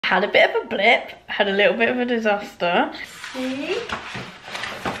had a bit of a blip, had a little bit of a disaster. See?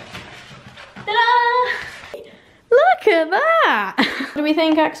 Ta-da! Look at that! What do we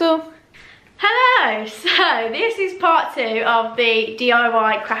think, Axel? Hello, so this is part 2 of the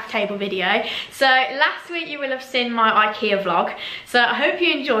DIY craft table video. So last week you will have seen my IKEA vlog, so I hope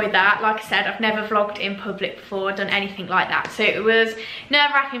you enjoyed that. Like I said, I've never vlogged in public before, done anything like that, so it was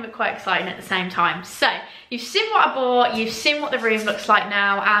nerve-wracking but quite exciting at the same time. So you've seen what I bought, you've seen what the room looks like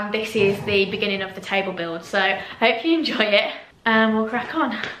now, and this is the beginning of the table build, so I hope you enjoy it and we'll crack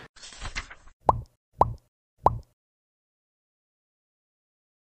on.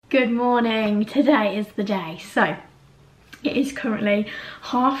 Good morning, today is the day. So it is currently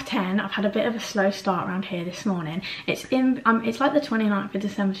 10:30. I've had a bit of a slow start around here this morning. It's like the 29th of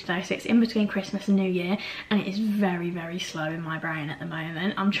December today, so it's in between Christmas and New Year, and it is very slow in my brain at the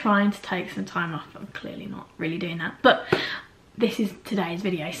moment. I'm trying to take some time off, but I'm clearly not really doing that, but this is today's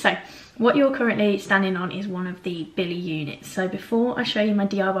video. So what you're currently standing on is one of the Billy units. So before I show you my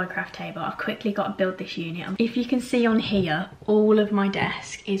DIY craft table, I've quickly got to build this unit. If you can see on here, all of my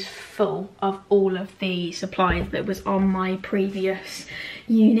desk is full of all of the supplies that was on my previous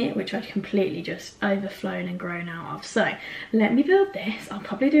unit, which I'd completely just overflown and grown out of. So let me build this. I'll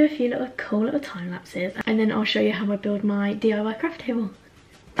probably do a few little cool little time lapses, and then I'll show you how I build my DIY craft table.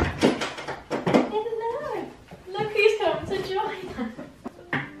 To join us.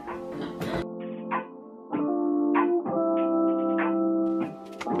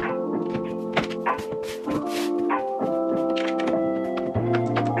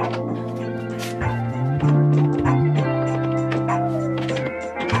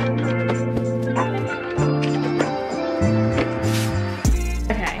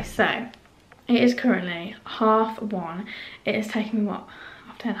 Okay, so it is currently 1:30. It has taken me what?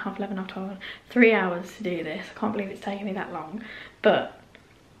 10, half 11, half 12, 3 hours to do this. I can't believe it's taken me that long, but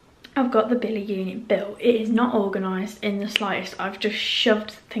I've got the Billy unit built. It is not organised in the slightest. I've just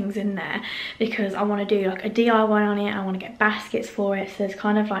shoved things in there because I want to do like a DIY on it. I want to get baskets for it, so there's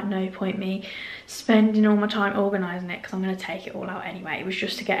kind of like no point me spending all my time organising it because I'm going to take it all out anyway. It was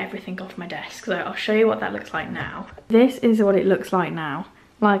just to get everything off my desk, so I'll show you what that looks like now. This is what it looks like now.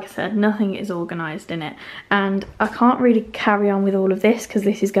 Like I said, nothing is organised in it, and I can't really carry on with all of this because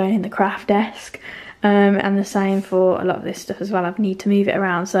this is going in the craft desk, and the same for a lot of this stuff as well. I need to move it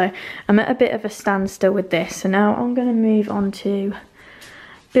around, so I'm at a bit of a standstill with this. So now I'm going to move on to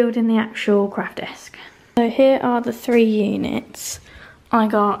building the actual craft desk. So here are the 3 units. I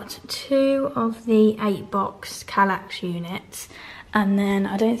got 2 of the 8-box KALLAX units, and then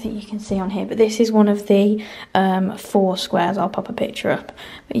I don't think you can see on here, but this is one of the 4 squares. I'll pop a picture up.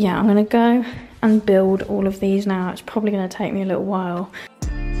 But yeah, I'm gonna go and build all of these now. It's probably gonna take me a little while.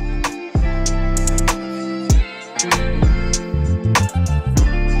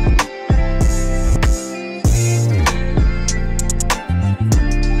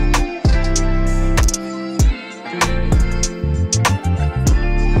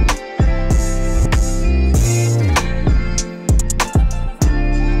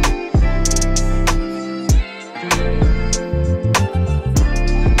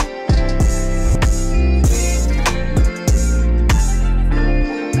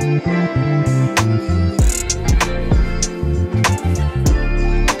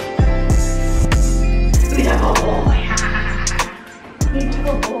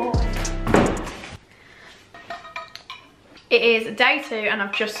 It is day 2 and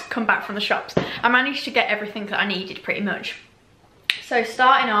I've just come back from the shops. I managed to get everything that I needed pretty much. So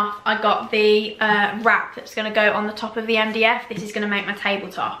starting off, I got the wrap that's going to go on the top of the MDF. This is going to make my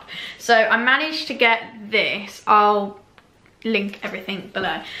tabletop. So I managed to get this. I'll link everything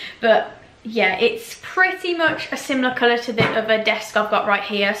below. But yeah, it's pretty much a similar colour to the other desk I've got right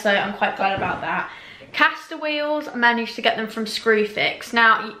here, so I'm quite glad about that. Caster wheels, I managed to get them from Screwfix.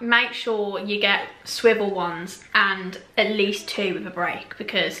 Now, make sure you get swivel ones and at least 2 with a brake,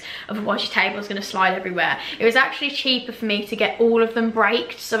 because otherwise your table's going to slide everywhere. It was actually cheaper for me to get all of them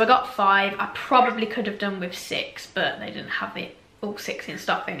braked, so I got 5. I probably could have done with 6, but they didn't have it all 6 in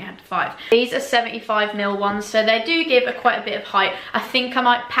stock, they only had 5. These are 75mm ones, so they do give quite a bit of height. I think I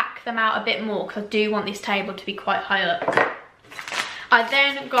might pack them out a bit more because I do want this table to be quite high up. I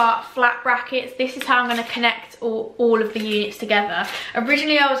then got flat brackets. This is how I'm going to connect all of the units together.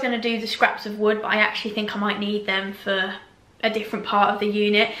 Originally I was going to do the scraps of wood, but I actually think I might need them for a different part of the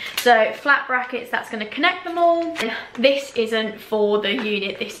unit. So flat brackets, that's going to connect them all. This isn't for the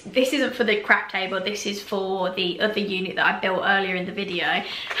unit, this isn't for the craft table, this is for the other unit that I built earlier in the video.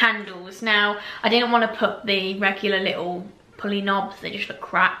 Handles. Now, I didn't want to put the regular little pulley knobs, they just look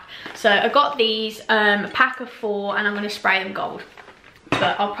crap. So I got these, a pack of 4, and I'm going to spray them gold.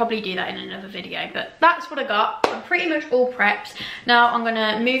 but I'll probably do that in another video. But that's what I got. I'm pretty much all prepped. Now I'm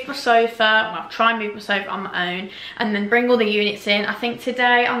gonna move my sofa, well, try and move my sofa on my own, and then bring all the units in. I think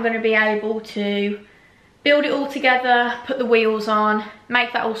today I'm gonna be able to build it all together, put the wheels on,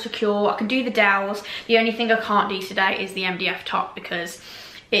 make that all secure. I can do the dowels. The only thing I can't do today is the MDF top, because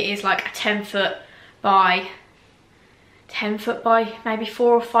it is like a 10 foot by maybe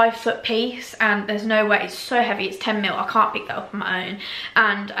 4 or 5 foot piece, and there's no way. It's so heavy, it's 10 mil. I can't pick that up on my own,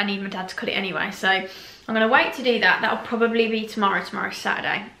 and I need my dad to cut it anyway, so I'm gonna wait to do that. That'll probably be tomorrow's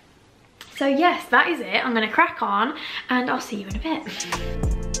Saturday. So yes, that is it. I'm gonna crack on and I'll see you in a bit.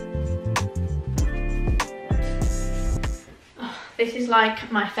 Oh, this is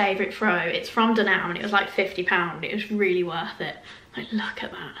like my favourite throw. It's from Dunelm and it was like £50. It was really worth it. Like, look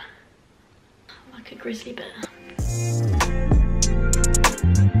at that, like a grizzly bear.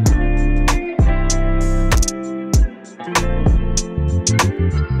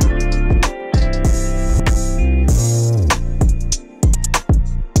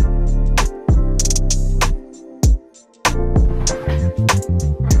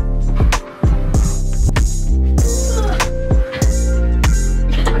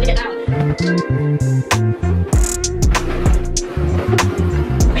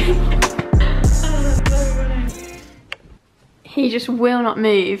 He just will not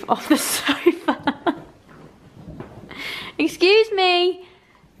move off the sofa. Excuse me,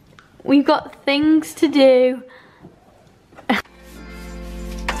 we've got things to do.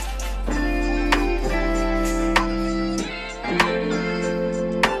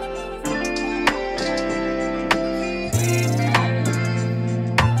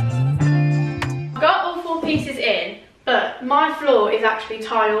 Pieces in, but my floor is actually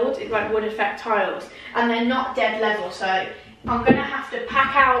tiled. It's like wood effect tiles, and they're not dead level, so I'm gonna have to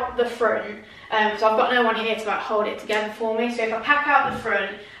pack out the front, so I've got no one here to like hold it together for me. So if I pack out the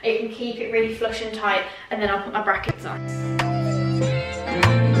front, it can keep it really flush and tight, and then I'll put my brackets on.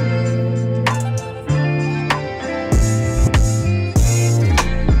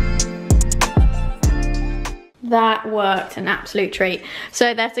 That worked, an absolute treat.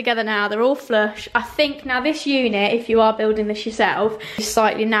 So they're together now, they're all flush. I think now this unit, if you are building this yourself, is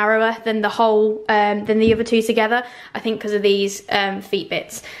slightly narrower than the whole, than the other two together. I think because of these feet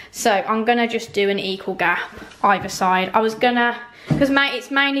bits. So I'm gonna just do an equal gap either side. I was gonna, because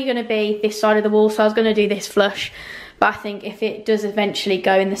it's mainly gonna be this side of the wall, so I was gonna do this flush. But I think if it does eventually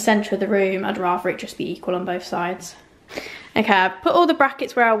go in the center of the room, I'd rather it just be equal on both sides. Okay, I've put all the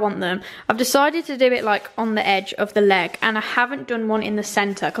brackets where I want them. I've decided to do it like on the edge of the leg, and I haven't done one in the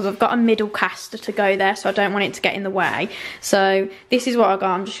centre because I've got a middle caster to go there, so I don't want it to get in the way. So this is what I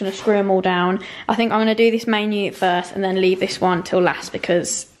got. I'm just going to screw them all down. I think I'm going to do this main unit first and then leave this one till last,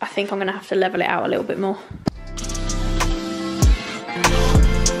 because I think I'm going to have to level it out a little bit more.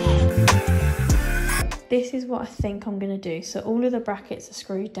 This is what I think I'm going to do. So all of the brackets are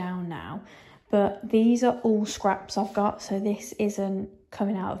screwed down now. But these are all scraps I've got, so this isn't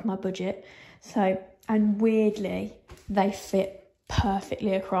coming out of my budget. So, and weirdly, they fit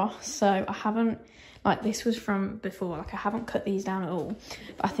perfectly across. So I haven't, like this was from before, like I haven't cut these down at all.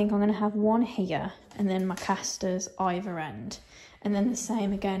 But I think I'm gonna have one here, and then my casters either end. And then the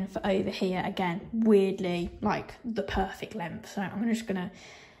same again for over here, again, weirdly, like the perfect length. So I'm just gonna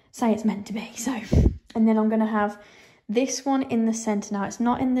say it's meant to be, so. And then I'm gonna have this one in the center. Now it's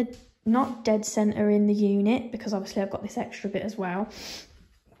not dead center in the unit, because obviously I've got this extra bit as well.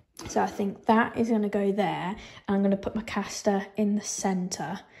 So I think that is going to go there, and I'm going to put my caster in the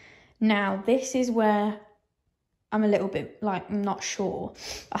center. Now this is where I'm a little bit like, I'm not sure.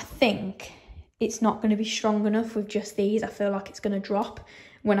 I think it's not going to be strong enough with just these. I feel like it's going to drop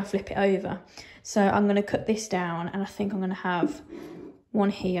when I flip it over. So I'm going to cut this down, and I think I'm going to have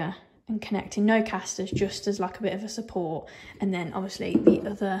one here and connecting no casters, just as like a bit of a support, and then obviously the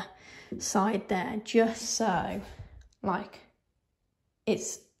other side there, just so like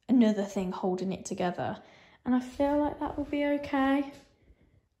it's another thing holding it together. And I feel like that will be okay.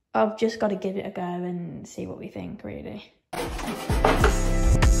 I've just got to give it a go and see what we think, really.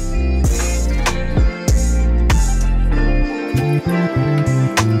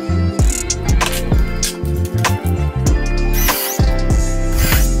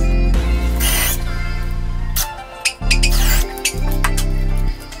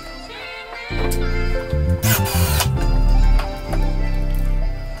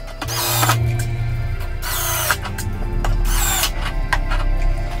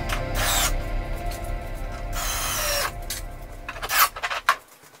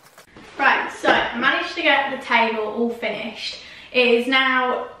 Table all finished. It is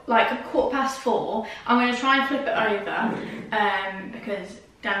now like 4:15. I'm going to try and flip it over because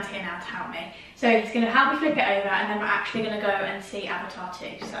Dan's here now to help me. So he's going to help me flip it over, and then we're actually going to go and see Avatar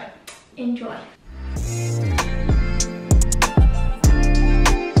 2. So enjoy.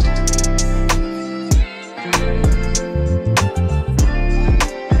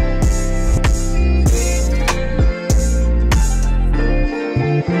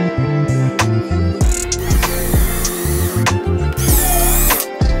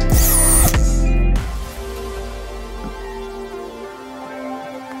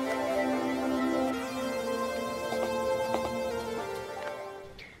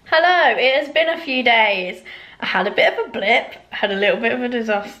 Hello, it has been a few days. I had a bit of a blip, had a little bit of a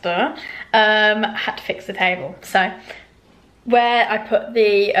disaster. Had to fix the table. So where I put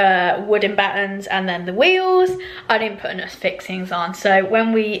the wooden battens and then the wheels, I didn't put enough fixings on. So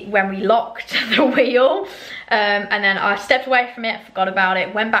when we locked the wheel, and then I stepped away from it, forgot about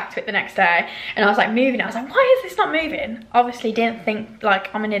it, went back to it the next day, and I was like moving. I was like, why is this not moving? Obviously didn't think,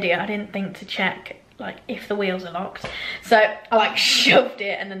 like, I'm an idiot. I didn't think to check like if the wheels are locked. So I like shoved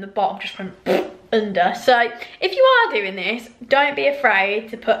it, and then the bottom just went under. So if you are doing this, don't be afraid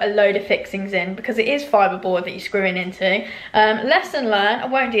to put a load of fixings in, because it is fiberboard that you're screwing into. Lesson learned, I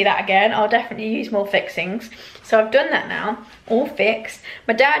won't do that again. I'll definitely use more fixings. So I've done that now, all fixed.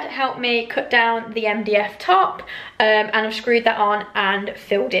 My dad helped me cut down the MDF top, and I've screwed that on and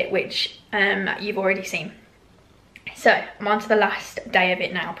filled it, which you've already seen. So I'm on to the last day of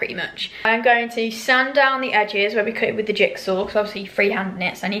it now, pretty much. I'm going to sand down the edges where we cut it with the jigsaw, because obviously freehanding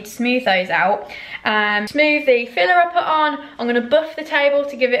it, so I need to smooth those out. Smooth the filler I put on. I'm going to buff the table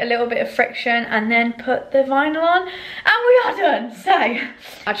to give it a little bit of friction, and then put the vinyl on, and we are done. So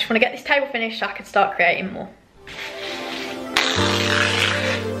I just want to get this table finished so I can start creating more.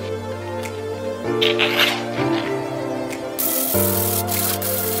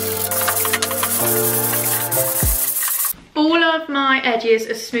 All of my edges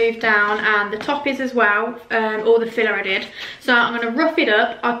are smoothed down, and the top is as well, all the filler I did. So I'm going to rough it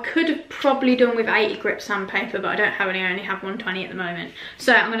up. I could have probably done with 80 grit sandpaper, but I don't have any, I only have 120 at the moment.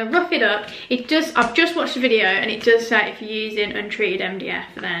 So I'm going to rough it up. I've just watched the video, and it does say if you're using untreated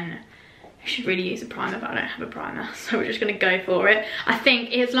MDF, then I should really use a primer, but I don't have a primer, so we're just going to go for it. I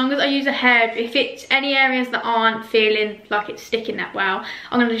think as long as I use a hair, if it's any areas that aren't feeling like it's sticking that well,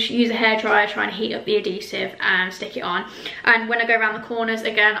 I'm going to just use a hairdryer, try and heat up the adhesive and stick it on. And when I go around the corners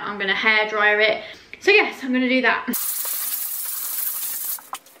again, I'm going to hairdryer it. So yes, I'm going to do that.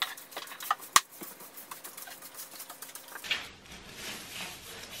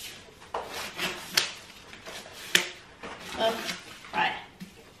 Right.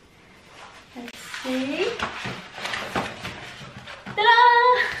 See? Ta-da!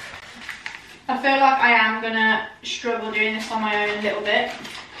 I feel like I am gonna struggle doing this on my own a little bit,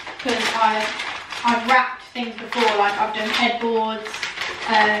 because I've wrapped things before, like I've done headboards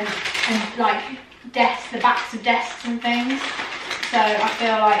and like desks, the backs of desks and things. So I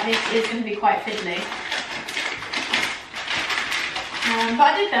feel like this is going to be quite fiddly. But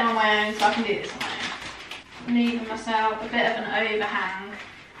I did them on my own, so I can do this on my own. I'm leaving myself a bit of an overhang,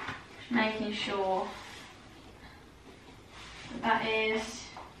 making sure that is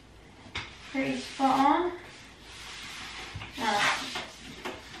pretty spot on.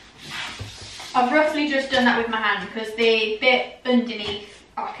 I've roughly just done that with my hand, because the bit underneath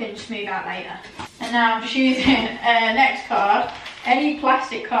I can smooth out later. And now I'm just using a next card. Any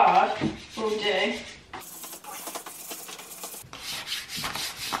plastic card will do.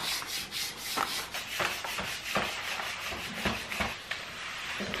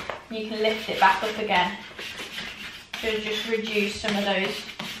 You can lift it back up again to just reduce some of those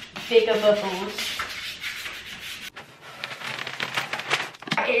bigger bubbles.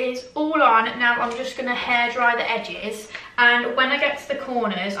 It is all on. Now I'm just going to hair dry the edges, and when I get to the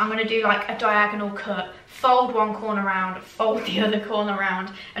corners I'm going to do like a diagonal cut, fold one corner round, fold the other corner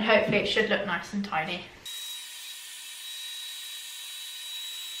round, and hopefully it should look nice and tidy.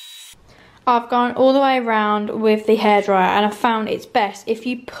 I've gone all the way around with the hairdryer, and I found it's best if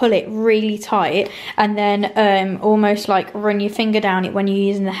you pull it really tight and then almost like run your finger down it when you're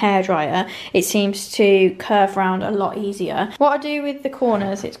using the hairdryer. It seems to curve round a lot easier. What I do with the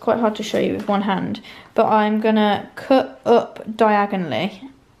corners, it's quite hard to show you with one hand, but I'm gonna cut up diagonally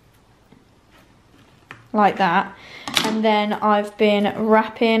like that, and then I've been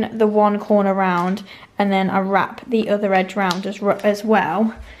wrapping the one corner round, and then I wrap the other edge round as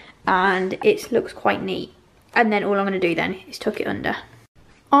well. And it looks quite neat. And then all I'm going to do then is tuck it under.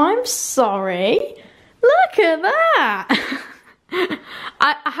 I'm sorry. Look at that.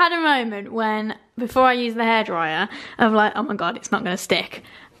 I had a moment when, before I used the hairdryer, of like, oh my god, it's not going to stick.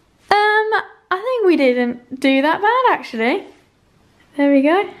 I think we didn't do that bad actually. There we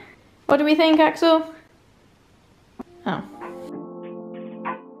go. What do we think, Axel? Oh.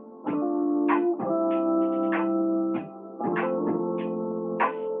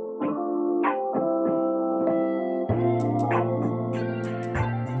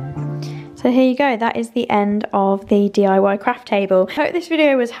 So here you go, that is the end of the DIY craft table. I hope this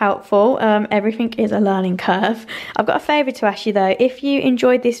video was helpful. Everything is a learning curve. I've got a favour to ask you though. If you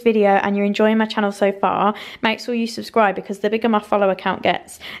enjoyed this video and you're enjoying my channel so far, make sure you subscribe, because the bigger my follower count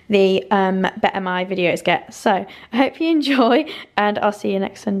gets, the better my videos get. So I hope you enjoy, and I'll see you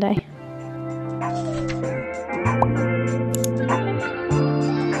next Sunday.